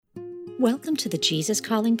Welcome to the Jesus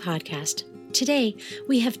Calling podcast. Today,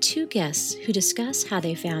 we have two guests who discuss how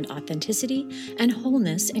they found authenticity and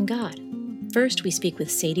wholeness in God. First, we speak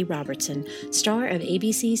with Sadie Robertson, star of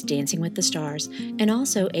ABC's Dancing with the Stars and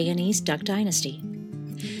also A&E's Duck Dynasty.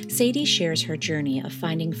 Sadie shares her journey of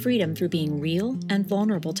finding freedom through being real and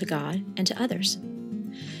vulnerable to God and to others.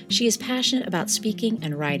 She is passionate about speaking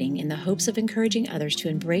and writing in the hopes of encouraging others to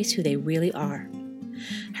embrace who they really are.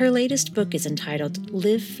 Her latest book is entitled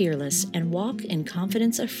Live Fearless and Walk in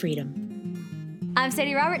Confidence of Freedom. I'm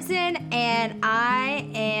Sadie Robertson, and I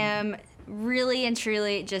am really and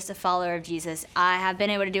truly just a follower of Jesus. I have been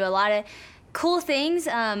able to do a lot of cool things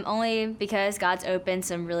only because God's opened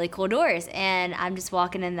some really cool doors, and I'm just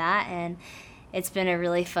walking in that, and it's been a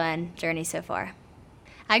really fun journey so far.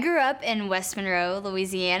 I grew up in West Monroe,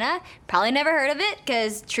 Louisiana. Probably never heard of it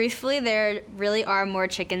because, truthfully, there really are more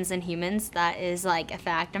chickens than humans. That is like a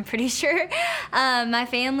fact, I'm pretty sure. My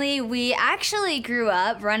family, we actually grew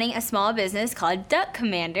up running a small business called Duck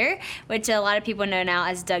Commander, which a lot of people know now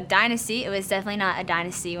as Duck Dynasty. It was definitely not a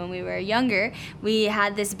dynasty when we were younger. We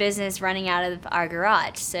had this business running out of our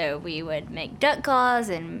garage. So we would make duck calls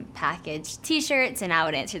and package t-shirts, and I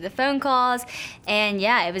would answer the phone calls. And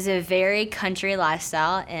yeah, it was a very country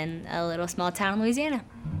lifestyle in a little small town in Louisiana.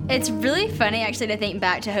 It's really funny actually to think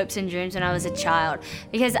back to hopes and dreams when I was a child,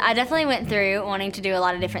 because I definitely went through wanting to do a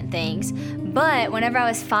lot of different things. But whenever I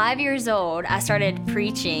was 5 years old, I started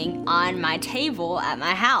preaching on my table at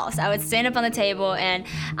my house. I would stand up on the table and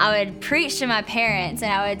I would preach to my parents,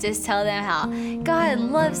 and I would just tell them how God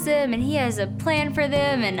loves them and He has a plan for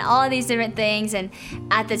them and all of these different things. And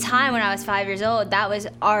at the time when I was 5 years old, that was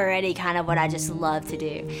already kind of what I just loved to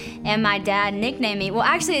do. And my dad nicknamed me, well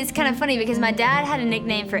actually it's kind of funny because my dad had a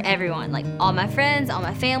nickname for everyone, like all my friends, all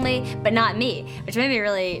my family, but not me, which made me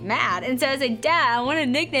really mad. And so I was like, Dad, I want a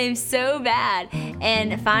nickname so bad.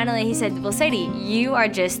 And finally he said, well, Sadie, you are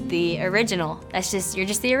just the original. You're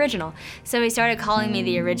just the original. So he started calling me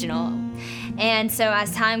the original. And so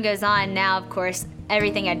as time goes on, now of course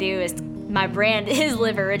everything I do is, my brand is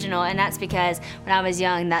Live Original, and that's because when I was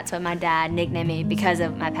young, that's what my dad nicknamed me because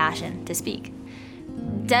of my passion to speak.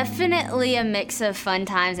 Definitely a mix of fun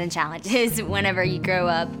times and challenges whenever you grow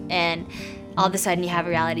up and all of a sudden you have a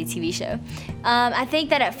reality TV show. I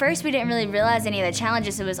think that at first we didn't really realize any of the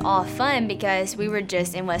challenges. It was all fun because we were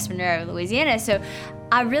just in West Monroe, Louisiana. So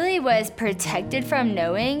I really was protected from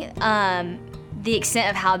knowing the extent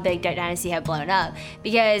of how big Duck Dynasty had blown up.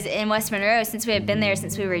 Because in West Monroe, since we had been there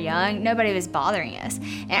since we were young, nobody was bothering us.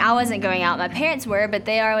 And I wasn't going out. My parents were, but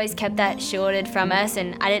they always kept that shielded from us,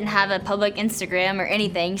 and I didn't have a public Instagram or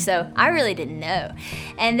anything, so I really didn't know.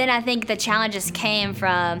 And then I think the challenges came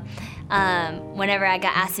from whenever I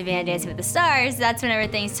got asked to be on Dancing with the Stars. That's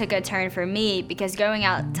whenever things took a turn for me, because going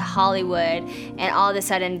out to Hollywood and all of a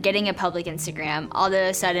sudden getting a public Instagram, all of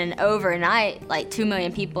a sudden overnight, like 2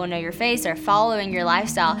 million people know your face or following your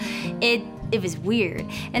lifestyle, it was weird.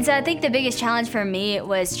 And so I think the biggest challenge for me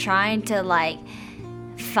was trying to like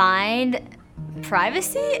find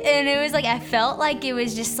privacy, and it was like I felt like it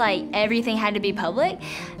was just like everything had to be public.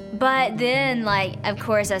 But then like of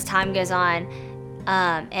course as time goes on,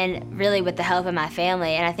 and really with the help of my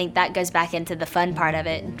family, and I think that goes back into the fun part of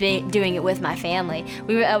it, doing it with my family.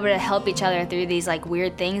 We were able to help each other through these like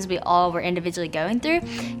weird things we all were individually going through,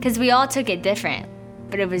 because we all took it different.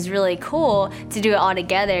 But it was really cool to do it all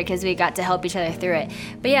together because we got to help each other through it.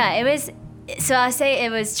 But yeah, it was, so I say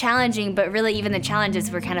it was challenging, but really even the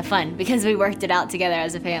challenges were kind of fun because we worked it out together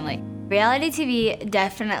as a family. Reality TV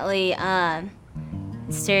definitely,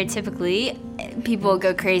 stereotypically, people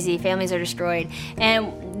go crazy, families are destroyed.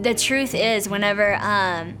 And the truth is, whenever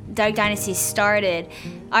Duck Dynasty started,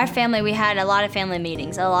 our family, we had a lot of family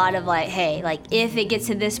meetings, a lot of like, hey, like if it gets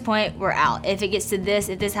to this point, we're out. If it gets to this,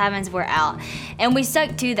 if this happens, we're out. And we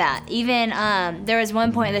stuck to that. Even there was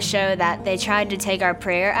one point in the show that they tried to take our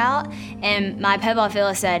prayer out, and my Pep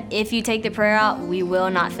Phyllis said, if you take the prayer out, we will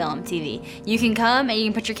not film TV. You can come and you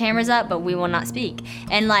can put your cameras up, but we will not speak.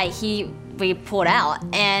 And like we pulled out,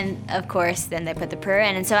 and of course then they put the prayer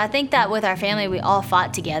in. And so I think that with our family we all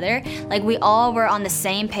fought together, like we all were on the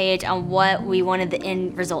same page on what we wanted the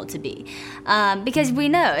end result to be, because we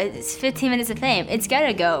know it's 15 minutes of fame, it's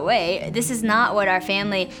gotta go away. This is not like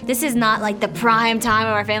the prime time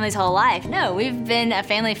of our family's whole life. No, we've been a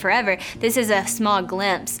family forever. This is a small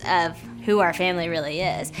glimpse of who our family really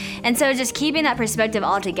is. And so just keeping that perspective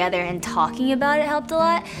all together and talking about it helped a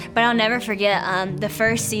lot. But I'll never forget the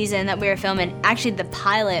first season that we were filming, actually the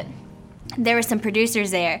pilot, there were some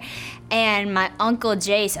producers there, and my uncle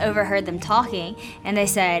Jace overheard them talking, and they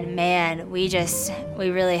said, man, we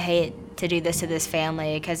really hate to do this to this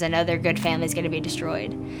family because another good family is going to be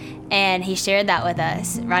destroyed. And he shared that with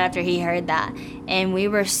us right after he heard that. And we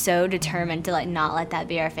were so determined to not let that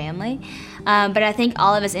be our family. But I think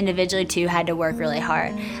all of us individually too had to work really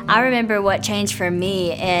hard. I remember what changed for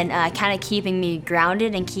me and kind of keeping me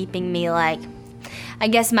grounded and keeping me I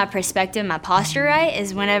guess my perspective, my posture right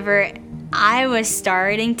is whenever I was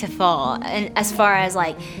starting to fall, and as far as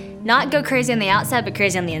not go crazy on the outside, but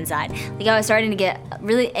crazy on the inside. I was starting to get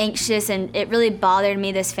really anxious, and it really bothered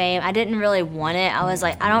me, this fame. I didn't really want it. I was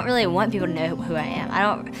I don't really want people to know who I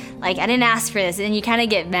am. I didn't ask for this. And you kind of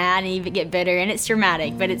get mad and you get bitter, and it's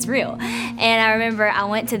dramatic, but it's real. And I remember I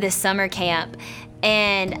went to this summer camp,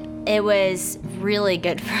 and it was really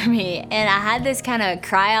good for me. And I had this kind of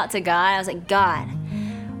cry out to God. I was like, God,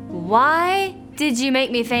 why did you make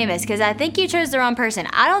me famous? Because I think you chose the wrong person.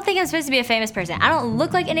 I don't think I'm supposed to be a famous person. I don't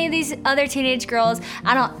look like any of these other teenage girls.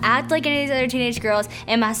 I don't act like any of these other teenage girls.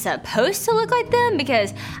 Am I supposed to look like them?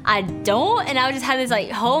 Because I don't. And I just had this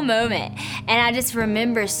whole moment. And I just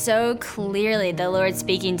remember so clearly the Lord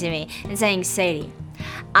speaking to me and saying, Sadie,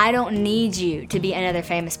 I don't need you to be another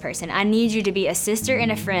famous person. I need you to be a sister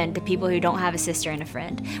and a friend to people who don't have a sister and a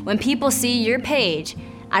friend. When people see your page,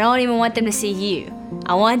 I don't even want them to see you.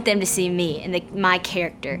 I want them to see me and my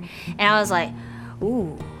character. And I was like,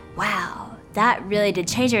 ooh, wow, that really did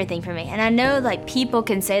change everything for me. And I know people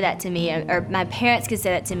can say that to me, or my parents can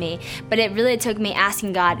say that to me, but it really took me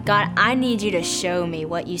asking God, I need you to show me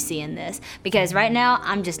what you see in this, because right now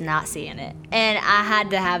I'm just not seeing it. And I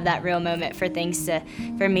had to have that real moment for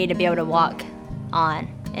me to be able to walk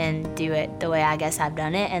on and do it the way I guess I've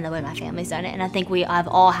done it and the way my family's done it. And I think I've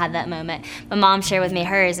all had that moment. My mom shared with me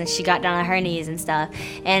hers, and she got down on her knees and stuff.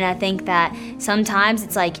 And I think that sometimes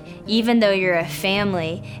it's even though you're a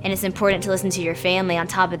family and it's important to listen to your family, on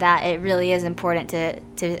top of that, it really is important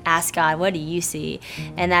to ask God, what do you see?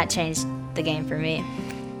 And that changed the game for me.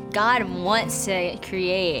 God wants to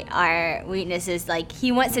create our weaknesses,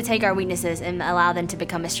 he wants to take our weaknesses and allow them to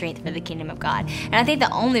become a strength for the kingdom of God. And I think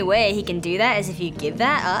the only way he can do that is if you give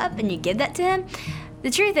that up and you give that to him.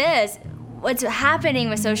 The truth is, what's happening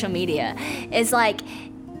with social media is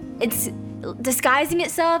it's disguising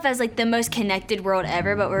itself as the most connected world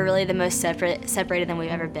ever, but we're really the most separated than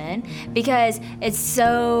we've ever been, because it's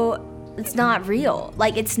not real.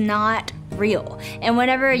 It's not real. And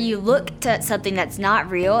whenever you look to something that's not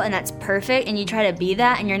real and that's perfect and you try to be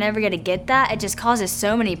that and you're never going to get that, it just causes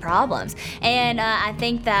so many problems. And I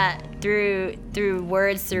think that through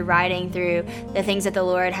words, through writing, through the things that the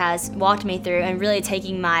Lord has walked me through, and really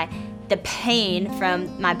taking the pain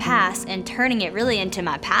from my past and turning it really into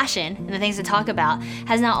my passion and the things to talk about,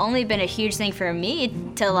 has not only been a huge thing for me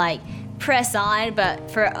to press on,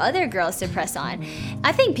 but for other girls to press on.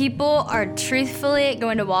 I think people are truthfully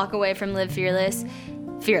going to walk away from Live Fearless.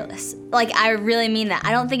 I really mean that.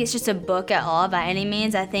 I don't think it's just a book at all by any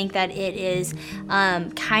means. I think that it is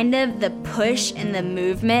kind of the push and the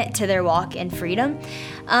movement to their walk in freedom.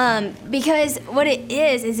 Because what it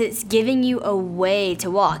is it's giving you a way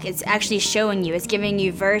to walk. It's actually showing you. It's giving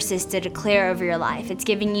you verses to declare over your life. It's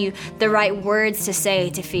giving you the right words to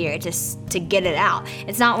say to fear, to get it out.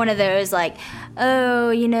 It's not one of those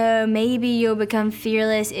maybe you'll become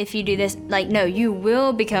fearless if you do this. No, you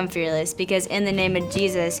will become fearless, because in the name of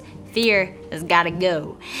Jesus, fear has got to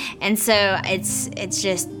go. And so it's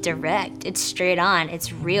just direct. It's straight on.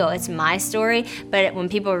 It's real. It's my story. But when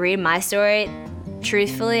people read my story,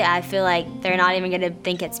 truthfully, I feel like they're not even going to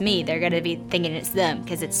think it's me. They're going to be thinking it's them,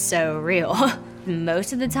 because it's so real.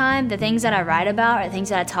 Most of the time, the things that I write about or the things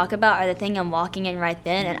that I talk about are the thing I'm walking in right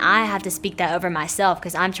then, and I have to speak that over myself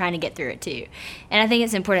because I'm trying to get through it too. And I think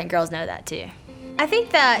it's important girls know that too. I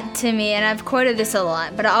think that, to me, and I've quoted this a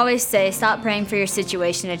lot, but I always say, stop praying for your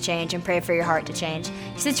situation to change and pray for your heart to change.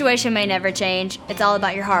 Your situation may never change. It's all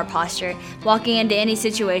about your heart posture. Walking into any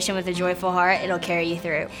situation with a joyful heart, it'll carry you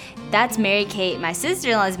through. That's Mary Kate, my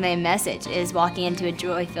sister-in-law's main message, is walking into a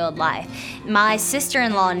joy-filled life. My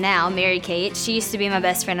sister-in-law now, Mary Kate, she used to be my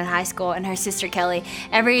best friend in high school, and her sister Kelly.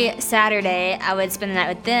 Every Saturday, I would spend the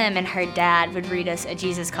night with them, and her dad would read us a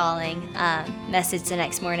Jesus Calling message the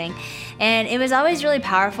next morning. And it was always really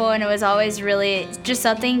powerful, and it was always really just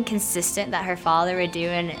something consistent that her father would do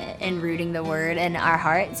in rooting the word in our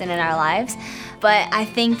hearts and in our lives. But I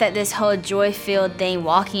think that this whole joy-filled thing,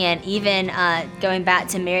 walking in, even going back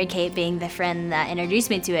to Mary Kate being the friend that introduced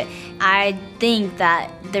me to it, I think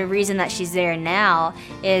that the reason that she's there now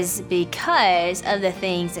is because of the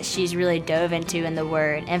things that she's really dove into in the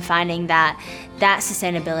Word and finding that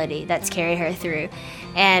sustainability that's carried her through.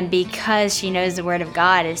 And because she knows the Word of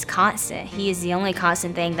God is constant, He is the only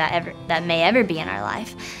constant thing that may ever be in our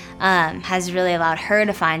life. has really allowed her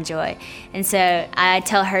to find joy. And so I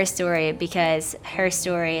tell her story because her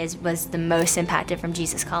story was the most impacted from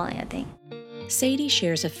Jesus Calling, I think. Sadie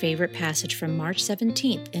shares a favorite passage from March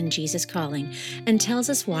 17th in Jesus Calling and tells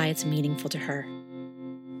us why it's meaningful to her.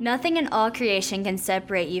 Nothing in all creation can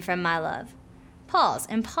separate you from my love. Pause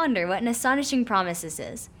and ponder what an astonishing promise this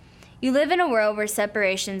is. You live in a world where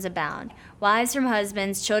separations abound. Wives from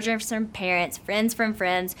husbands, children from parents, friends from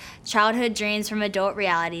friends, childhood dreams from adult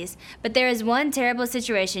realities. But there is one terrible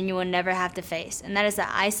situation you will never have to face, and that is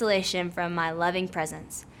the isolation from my loving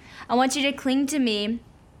presence. I want you to cling to me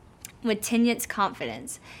with tenuous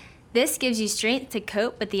confidence. This gives you strength to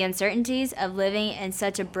cope with the uncertainties of living in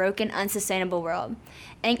such a broken, unsustainable world.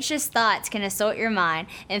 Anxious thoughts can assault your mind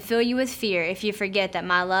and fill you with fear if you forget that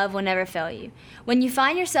my love will never fail you. When you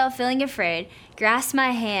find yourself feeling afraid, grasp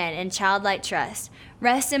my hand in childlike trust.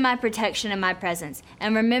 Rest in my protection and my presence,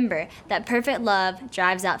 and remember that perfect love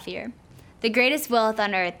drives out fear. The greatest wealth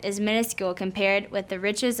on earth is minuscule compared with the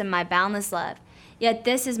riches of my boundless love. Yet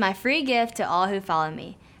this is my free gift to all who follow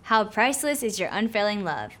me. How priceless is your unfailing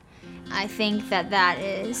love. I think that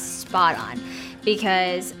is spot on,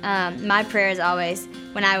 because my prayer is always,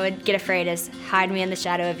 when I would get afraid, is hide me in the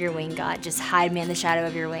shadow of your wing, God. Just hide me in the shadow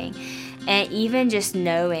of your wing. And even just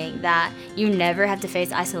knowing that you never have to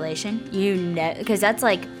face isolation, because that's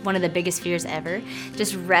like one of the biggest fears ever.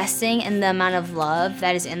 Just resting in the amount of love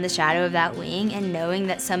that is in the shadow of that wing and knowing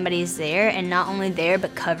that somebody's there, and not only there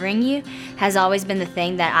but covering you, has always been the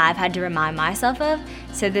thing that I've had to remind myself of.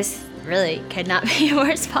 So this really could not be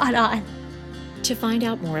more spot on. To find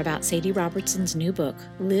out more about Sadie Robertson's new book,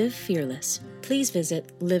 Live Fearless, please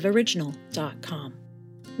visit liveoriginal.com.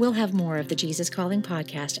 We'll have more of the Jesus Calling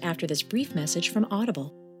podcast after this brief message from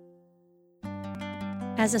Audible.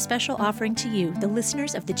 As a special offering to you, the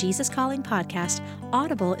listeners of the Jesus Calling podcast,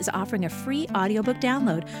 Audible is offering a free audiobook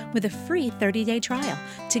download with a free 30-day trial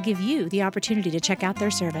to give you the opportunity to check out their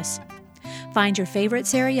service. Find your favorite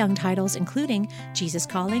Sarah Young titles, including Jesus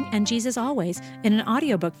Calling and Jesus Always, in an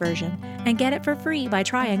audiobook version, and get it for free by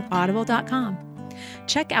trying audible.com.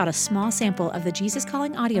 Check out a small sample of the Jesus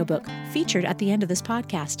Calling audiobook featured at the end of this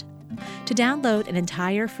podcast. To download an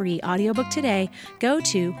entire free audiobook today, go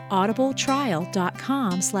to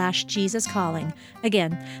audibletrial.com/JesusCalling.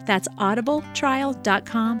 Again, that's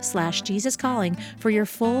audibletrial.com/JesusCalling for your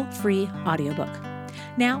full free audiobook.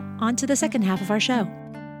 Now, on to the second half of our show.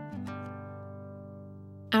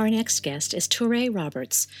 Our next guest is Touré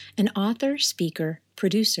Roberts, an author, speaker,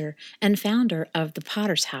 producer, and founder of the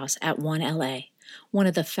Potter's House at 1LA, one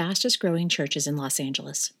of the fastest-growing churches in Los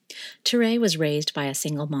Angeles. Touré was raised by a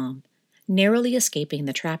single mom, narrowly escaping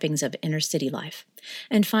the trappings of inner-city life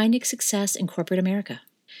and finding success in corporate America.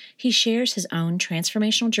 He shares his own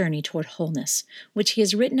transformational journey toward wholeness, which he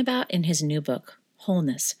has written about in his new book,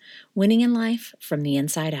 Wholeness: Winning in Life from the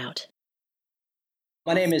Inside Out.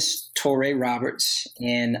 My name is Touré Roberts,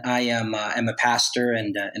 and I am a pastor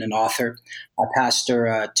and an author. I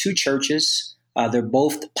pastor two churches. They're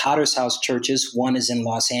both Potter's House churches. One is in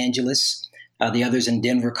Los Angeles. The other is in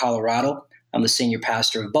Denver, Colorado. I'm the senior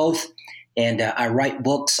pastor of both, and I write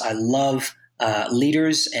books. I love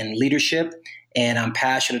leaders and leadership, and I'm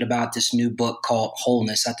passionate about this new book called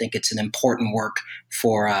Wholeness. I think it's an important work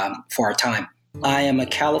for our time. I am a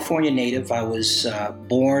California native. I was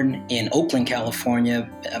born in Oakland, California,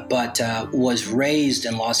 but was raised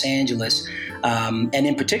in Los Angeles, and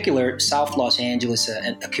in particular, South Los Angeles,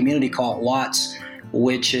 a community called Watts,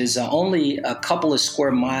 which is only a couple of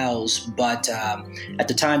square miles. But at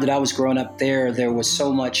the time that I was growing up there was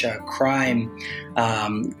so much crime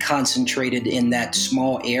concentrated in that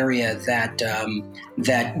small area that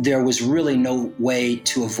there was really no way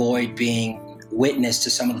to avoid being witness to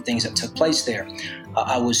some of the things that took place there.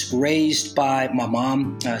 I was raised by my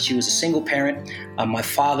mom. She was a single parent. My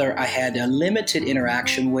father, I had a limited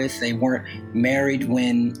interaction with. They weren't married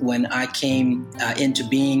when I came into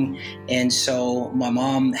being. And so my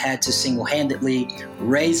mom had to single-handedly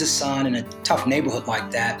raise a son in a tough neighborhood like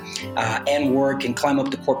that and work and climb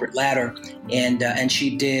up the corporate ladder. And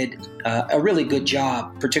she did a really good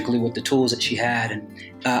job, particularly with the tools that she had. And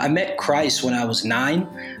I met Christ when I was 9.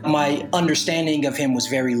 My understanding of him was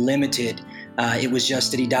very limited. It was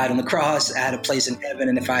just that he died on the cross. I had a place in heaven,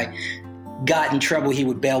 and if I got in trouble, he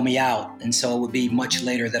would bail me out. And so it would be much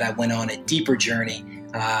later that I went on a deeper journey,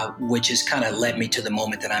 which has kind of led me to the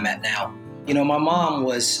moment that I'm at now. You know, my mom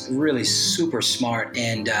was really super smart,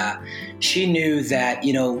 and she knew that,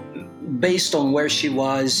 you know, based on where she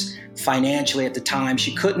was financially at the time,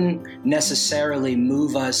 she couldn't necessarily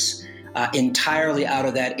move us entirely out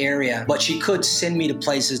of that area, but she could send me to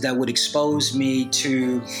places that would expose me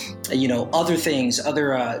to, other things,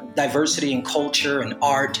 other diversity in culture and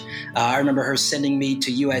art. I remember her sending me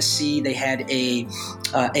to USC. They had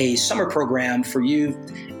a summer program for youth.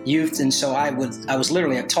 And so I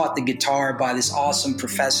taught the guitar by this awesome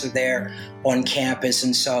professor there on campus.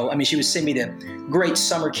 And so, she would send me to great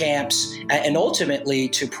summer camps and ultimately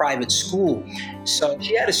to private school. So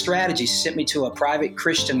she had a strategy. She sent me to a private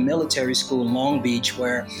Christian military school in Long Beach,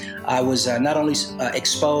 where I was not only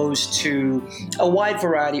exposed to a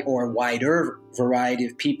wider variety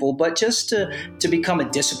of people, but just to become a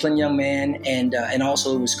disciplined young man. And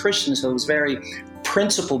also it was Christian, so it was very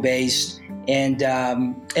principle based. And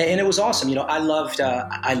it was awesome. I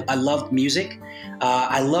loved music.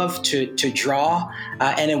 I loved to draw.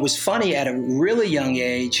 And it was funny, at a really young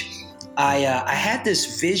age, I had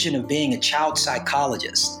this vision of being a child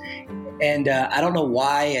psychologist. And I don't know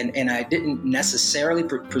why, and I didn't necessarily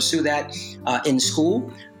pursue that in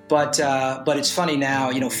school. But it's funny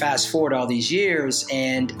now, fast forward all these years,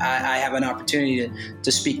 and I have an opportunity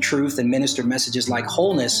to speak truth and minister messages like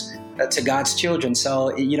wholeness to God's children.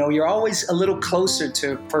 So, you're always a little closer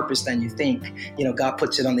to purpose than you think. God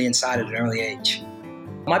puts it on the inside at an early age.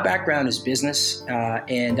 My background is business,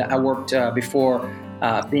 and I worked before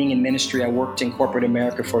being in ministry. I worked in corporate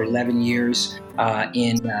America for 11 years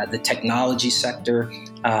in the technology sector,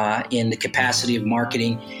 in the capacity of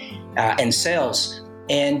marketing and sales.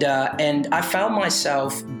 And I found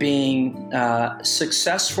myself being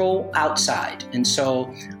successful outside. And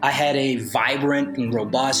so I had a vibrant and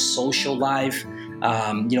robust social life.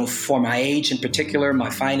 For my age in particular, my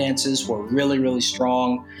finances were really, really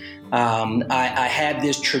strong. I had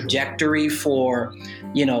this trajectory for,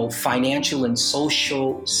 financial and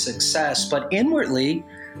social success. But inwardly,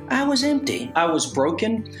 I was empty. I was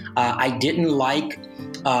broken. I didn't like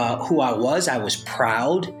who I was. I was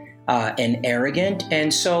proud. And arrogant.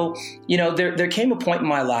 And so, there came a point in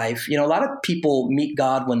my life, a lot of people meet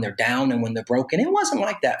God when they're down and when they're broken. It wasn't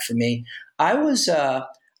like that for me. I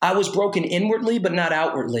was broken inwardly, but not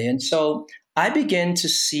outwardly. And so I began to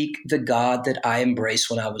seek the God that I embraced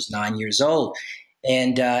when I was 9 years old.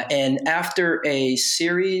 And after a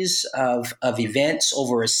series of events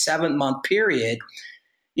over a 7-month period,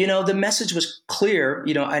 the message was clear.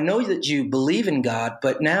 I know that you believe in God,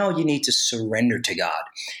 but now you need to surrender to God.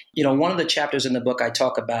 One of the chapters in the book I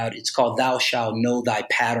talk about, it's called Thou Shalt Know Thy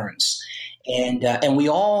Patterns. And we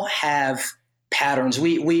all have patterns.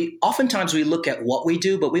 We oftentimes we look at what we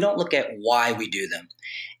do, but we don't look at why we do them.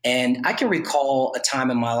 And I can recall a time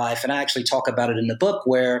in my life, and I actually talk about it in the book,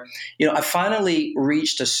 where, I finally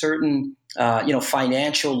reached a certain,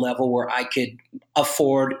 financial level where I could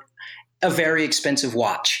afford a very expensive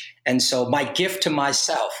watch. And so my gift to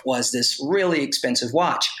myself was this really expensive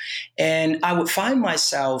watch. And I would find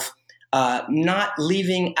myself not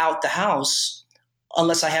leaving out the house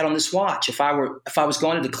unless I had on this watch. If I was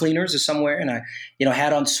going to the cleaners or somewhere and I,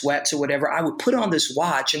 had on sweats or whatever, I would put on this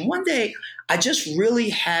watch. And one day I just really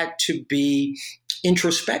had to be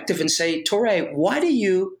introspective and say, Torre, why are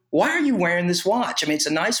you wearing this watch? It's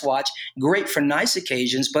a nice watch, great for nice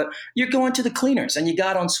occasions, but you're going to the cleaners and you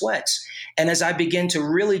got on sweats. And as I began to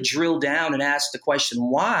really drill down and ask the question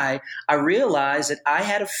why, I realized that I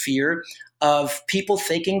had a fear of people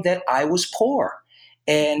thinking that I was poor.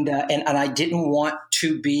 And I didn't want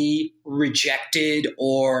to be rejected,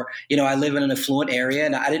 or, I live in an affluent area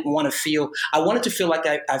and I wanted to feel like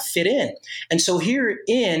I fit in. And so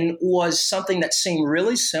herein was something that seemed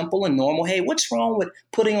really simple and normal. Hey, what's wrong with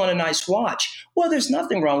putting on a nice watch? Well, there's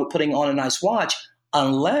nothing wrong with putting on a nice watch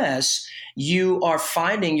unless you are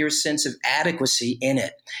finding your sense of adequacy in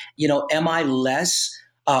it. Am I less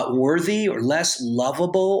worthy or less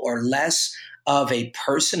lovable or less of a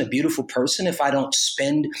person, a beautiful person, if I don't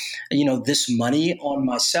spend, this money on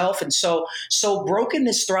myself? And so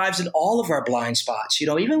brokenness thrives in all of our blind spots,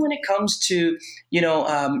 even when it comes to,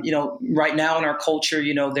 right now in our culture,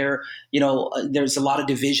 there's a lot of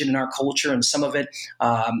division in our culture, and some of it,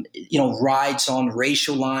 rides on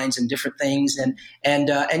racial lines and different things.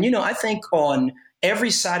 And I think on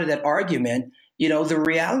every side of that argument, the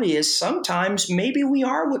reality is sometimes maybe we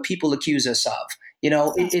are what people accuse us of.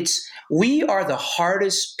 We are the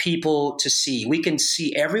hardest people to see. We can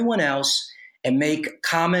see everyone else and make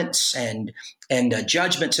comments and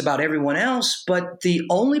judgments about everyone else, but the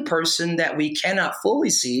only person that we cannot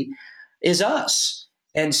fully see is us.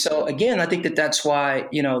 And so, again, I think that that's why,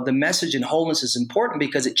 the message in wholeness is important,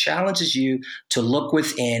 because it challenges you to look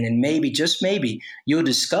within, and maybe, just maybe, you'll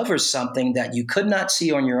discover something that you could not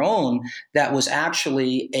see on your own that was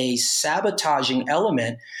actually a sabotaging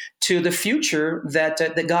element to the future that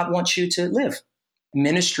God wants you to live.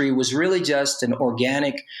 Ministry was really just an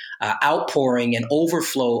organic outpouring and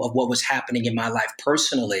overflow of what was happening in my life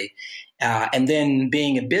personally. And then,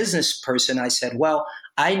 being a business person, I said, well,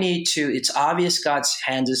 it's obvious God's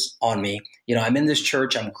hand is on me. I'm in this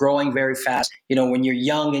church, I'm growing very fast. When you're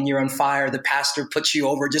young and you're on fire, the pastor puts you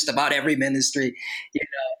over just about every ministry,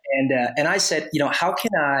 and I said, how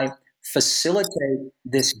can I facilitate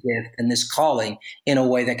this gift and this calling in a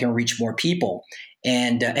way that can reach more people?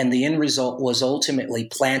 And the end result was ultimately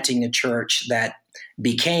planting a church that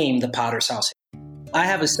became the Potter's House. I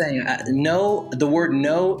have a saying, the word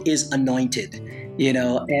no is anointed,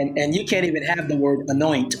 and you can't even have the word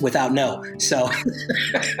anoint without no. So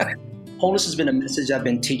wholeness has been a message I've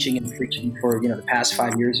been teaching and preaching for, the past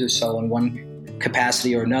 5 years or so in one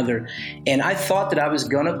capacity or another. And I thought that I was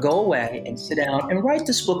going to go away and sit down and write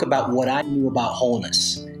this book about what I knew about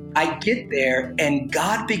wholeness. I get there and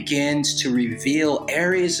God begins to reveal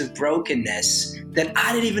areas of brokenness that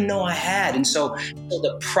I didn't even know I had. And so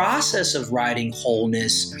the process of writing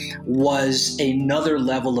wholeness was another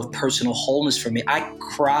level of personal wholeness for me. I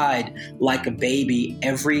cried like a baby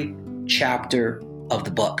every chapter of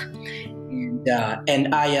the book.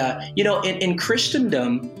 And I, in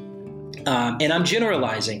Christendom, and I'm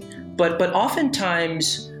generalizing, but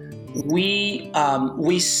oftentimes we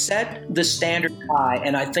set the standard high,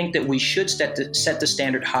 and I think that we should set the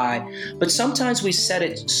standard high, but sometimes we set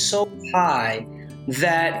it so high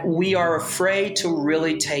that we are afraid to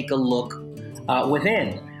really take a look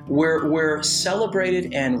within. We're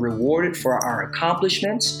celebrated and rewarded for our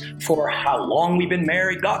accomplishments, for how long we've been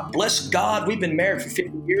married. God bless God, we've been married for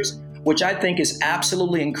 50 years, which I think is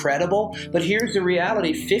absolutely incredible. But here's the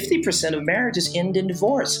reality: 50% of marriages end in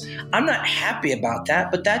divorce. I'm not happy about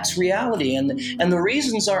that, but that's reality. And the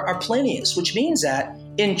reasons are plenteous, which means that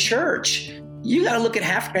in church, you got to look at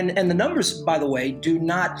half, and the numbers, by the way, do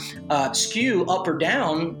not skew up or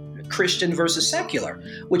down Christian versus secular,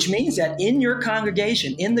 which means that in your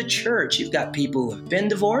congregation, in the church, you've got people who have been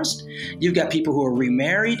divorced, you've got people who are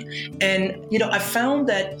remarried. And, I found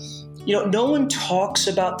that, no one talks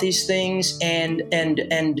about these things. And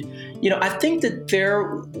I think that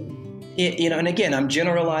and again, I'm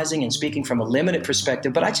generalizing and speaking from a limited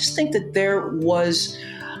perspective, but I just think that there was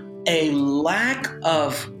a lack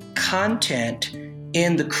of content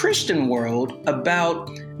in the Christian world about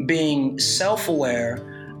being self-aware,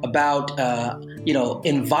 about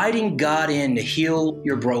inviting God in to heal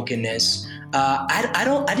your brokenness.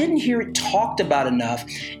 I didn't hear it talked about enough.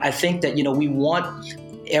 I think that we want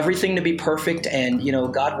everything to be perfect, and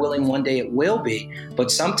God willing, one day it will be.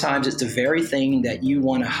 But sometimes it's the very thing that you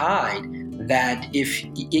want to hide, that if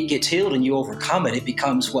it gets healed and you overcome it, it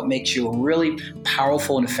becomes what makes you a really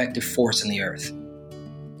powerful and effective force in the earth.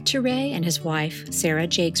 Touré and his wife, Sarah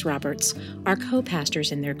Jakes Roberts, are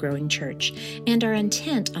co-pastors in their growing church and are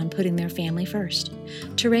intent on putting their family first.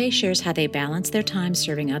 Touré shares how they balance their time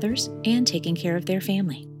serving others and taking care of their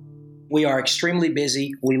family. We are extremely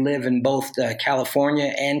busy. We live in both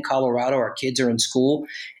California and Colorado. Our kids are in school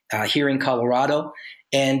here in Colorado.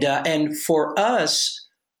 And for us,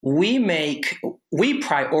 we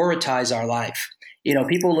prioritize our life.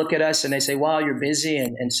 People look at us and they say, wow, you're busy,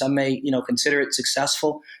 and some may, consider it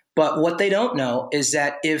successful. But what they don't know is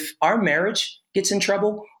that if our marriage gets in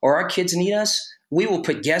trouble or our kids need us, we will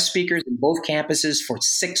put guest speakers in both campuses for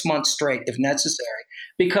 6 months straight if necessary,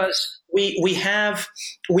 because we've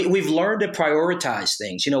learned to prioritize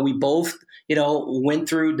things. We both, went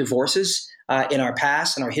through divorces in our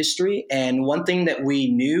past and our history. And one thing that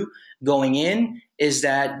we knew going in is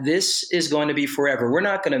that this is going to be forever. We're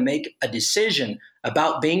not going to make a decision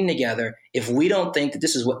about being together if we don't think that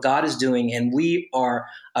this is what God is doing, and we are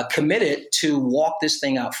committed to walk this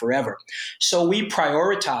thing out forever. So we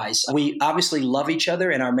prioritize. We obviously love each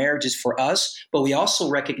other, and our marriage is for us, but we also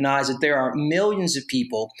recognize that there are millions of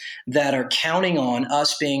people that are counting on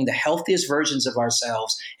us being the healthiest versions of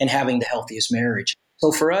ourselves and having the healthiest marriage.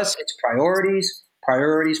 So for us, it's priorities.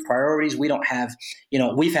 We don't have,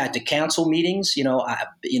 we've had to cancel meetings, you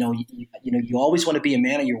always want to be a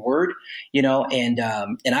man of your word, and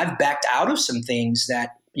I've backed out of some things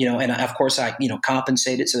that, and of course I,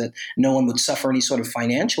 compensated so that no one would suffer any sort of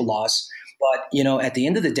financial loss. But, at the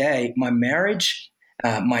end of the day, my marriage,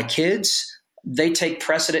 my kids, they take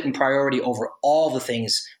precedent and priority over all the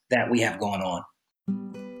things that we have going on.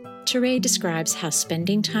 Touré describes how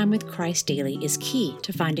spending time with Christ daily is key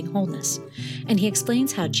to finding wholeness, and he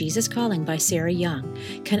explains how Jesus Calling by Sarah Young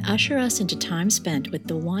can usher us into time spent with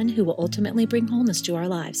the one who will ultimately bring wholeness to our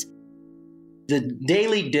lives. The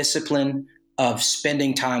daily discipline of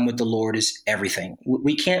spending time with the Lord is everything.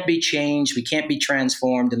 We can't be changed. We can't be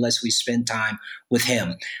transformed unless we spend time with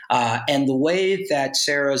Him. And the way that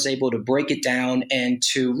Sarah is able to break it down and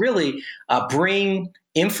to really bring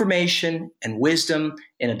information and wisdom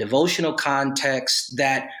in a devotional context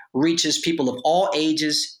that reaches people of all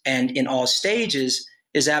ages and in all stages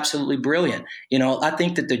is absolutely brilliant. I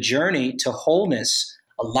think that the journey to wholeness,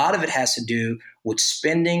 a lot of it has to do with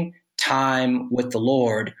spending time with the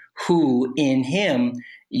Lord, who in Him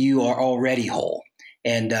you are already whole.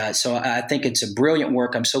 And so I think it's a brilliant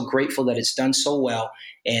work. I'm so grateful that it's done so well.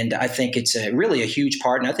 And I think it's really a huge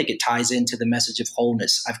part. And I think it ties into the message of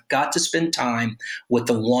wholeness. I've got to spend time with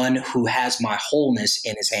the one who has my wholeness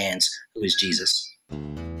in his hands, who is Jesus.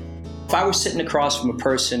 If I were sitting across from a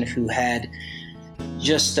person who had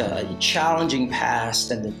just a challenging past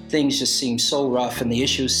and the things just seem so rough and the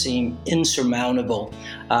issues seem insurmountable,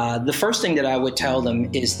 the first thing that I would tell them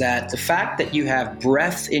is that the fact that you have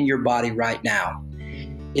breath in your body right now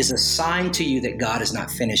is a sign to you that God is not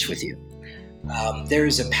finished with you. There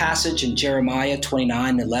is a passage in Jeremiah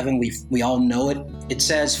 29:11. We all know it. It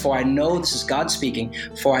says, "For I know," this is God speaking,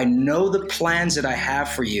 "for I know the plans that I have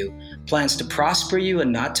for you, plans to prosper you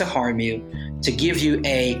and not to harm you, to give you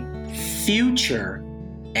a future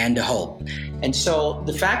and a hope." And so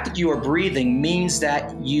the fact that you are breathing means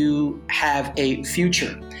that you have a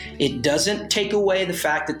future. It doesn't take away the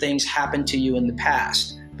fact that things happened to you in the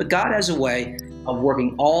past, but God has a way of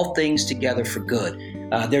working all things together for good.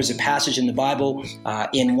 There's a passage in the Bible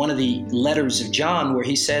in one of the letters of John where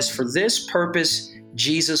he says, "For this purpose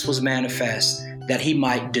Jesus was manifest, that he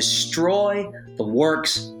might destroy the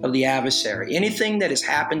works of the adversary." Anything that has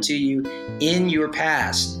happened to you in your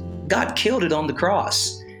past, God killed it on the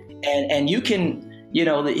cross. And you can,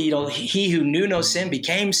 he who knew no sin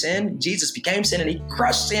became sin. Jesus became sin, and he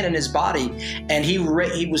crushed sin in his body, and he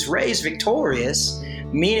was raised victorious,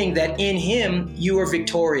 meaning that in him you are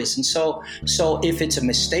victorious. And so if it's a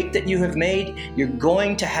mistake that you have made, you're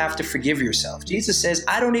going to have to forgive yourself. Jesus says,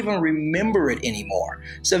 "I don't even remember it anymore."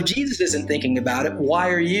 So if Jesus isn't thinking about it, why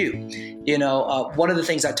are you? One of the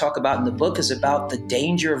things I talk about in the book is about the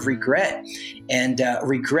danger of regret. And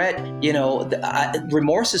regret,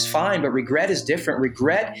 remorse is fine, but regret is different.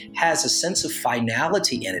 Regret has a sense of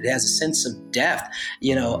finality in it. It has a sense of death.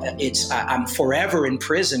 I'm forever in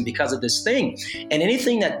prison because of this thing. And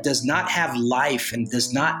anything that does not have life and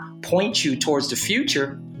does not point you towards the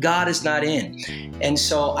future, God is not in. And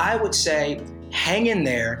so I would say, hang in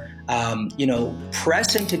there.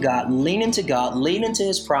 Press into God, lean into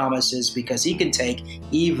His promises, because He can take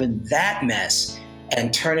even that mess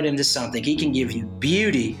and turn it into something. He can give you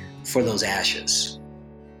beauty for those ashes.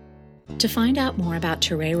 To find out more about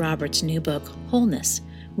Touré Roberts' new book, Wholeness,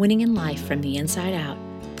 Winning in Life from the Inside Out,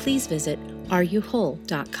 please visit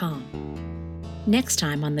areyouwhole.com. Next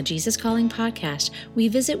time on the Jesus Calling podcast, we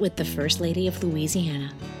visit with the First Lady of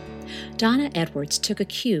Louisiana. Donna Edwards took a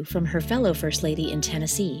cue from her fellow First Lady in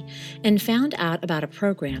Tennessee and found out about a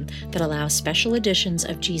program that allows special editions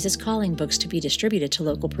of Jesus Calling books to be distributed to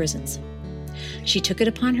local prisons. She took it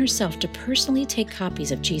upon herself to personally take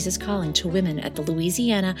copies of Jesus Calling to women at the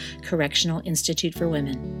Louisiana Correctional Institute for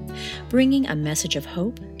Women, bringing a message of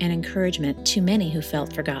hope and encouragement to many who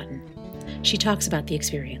felt forgotten. She talks about the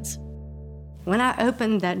experience. When I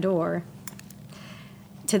opened that door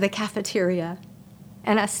to the cafeteria,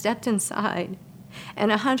 and I stepped inside, and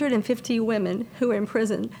 150 women who were in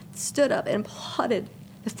prison stood up and applauded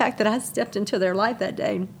the fact that I stepped into their life that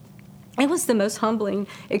day. It was the most humbling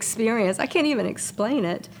experience. I can't even explain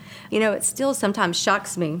it. It still sometimes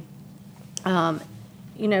shocks me,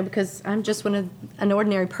 because I'm just an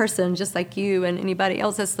ordinary person, just like you and anybody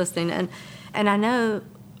else that's listening. And I know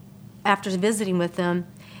after visiting with them,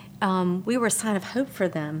 we were a sign of hope for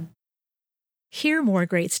them. Hear more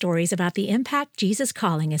great stories about the impact Jesus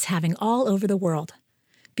Calling is having all over the world.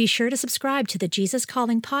 Be sure to subscribe to the Jesus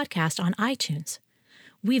Calling podcast on iTunes.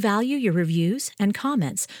 We value your reviews and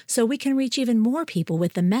comments so we can reach even more people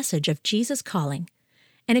with the message of Jesus Calling.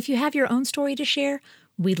 And if you have your own story to share,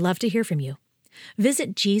 we'd love to hear from you.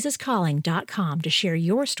 Visit JesusCalling.com to share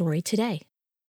your story today.